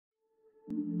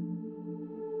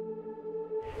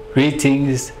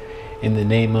Greetings in the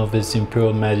name of His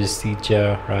Imperial Majesty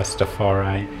Jah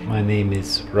Rastafari. My name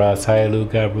is Ras Hailu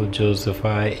Gabriel Joseph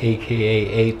I,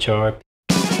 a.k.a. HR.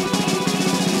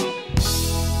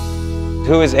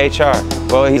 Who is HR?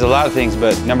 Well, he's a lot of things,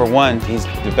 but number one, he's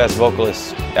the best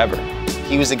vocalist ever.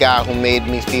 He was the guy who made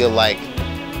me feel like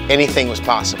anything was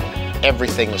possible.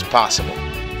 Everything was possible.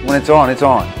 When it's on, it's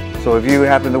on. So if you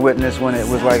happen to witness when it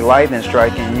was like lightning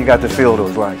striking, you got to feel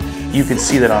those like. You can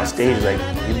see that on stage, like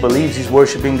he believes he's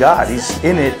worshiping God. He's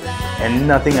in it and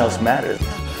nothing else matters.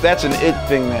 That's an it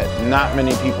thing that not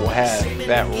many people have,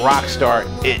 that rock star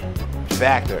it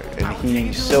factor, and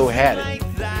he so had it.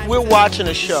 We're watching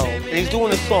a show and he's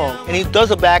doing a song and he does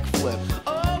a backflip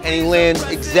and he lands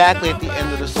exactly at the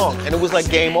end of the song, and it was like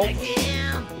game over.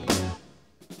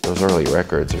 Those early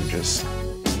records are just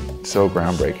so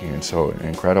groundbreaking and so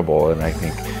incredible, and I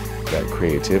think that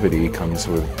creativity comes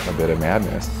with a bit of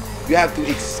madness. You have to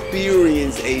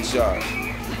experience HR.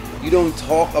 You don't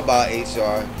talk about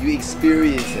HR, you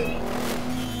experience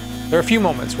it. There are a few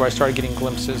moments where I started getting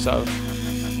glimpses of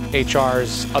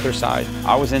HR's other side.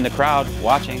 I was in the crowd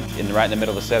watching, and right in the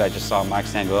middle of the set, I just saw Mike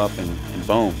stand go up and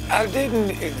boom. I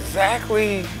didn't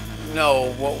exactly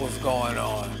know what was going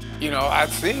on. You know, I'd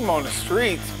see him on the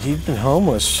streets. He's been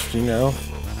homeless, you know,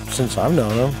 since I've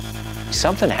known him.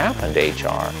 Something happened to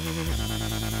HR.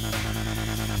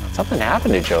 Something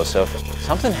happened to Joseph.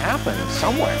 Something happened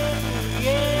somewhere.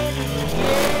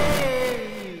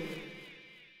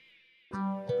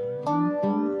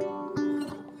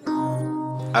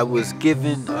 I was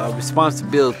given a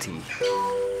responsibility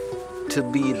to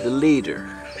be the leader,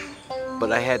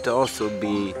 but I had to also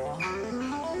be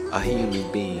a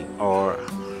human being, or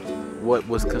what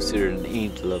was considered an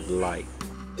angel of the light.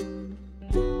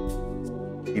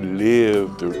 He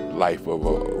lived the life of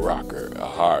a rocker, a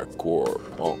hardcore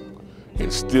punk,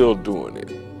 and still doing it.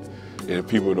 And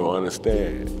people don't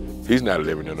understand. He's not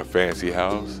living in a fancy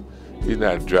house. He's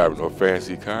not driving a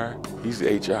fancy car. He's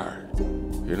HR.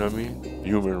 You know what I mean?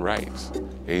 Human rights.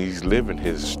 And he's living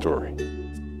his story.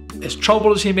 As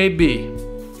troubled as he may be,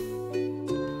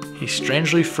 he's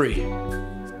strangely free.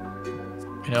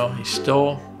 You know, he's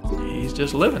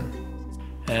just living.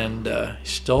 And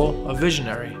he's still a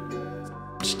visionary.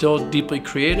 Still deeply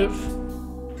creative,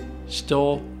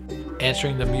 still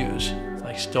answering the muse,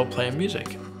 like still playing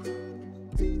music.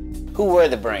 Who were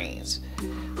the brains?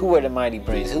 Who were the mighty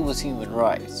brains? Who was human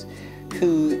rights?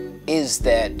 Who is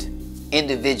that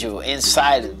individual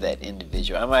inside of that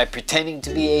individual? Am I pretending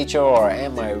to be HR, or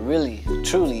am I really,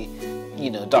 truly,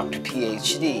 you know, Dr.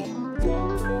 P.H.D.?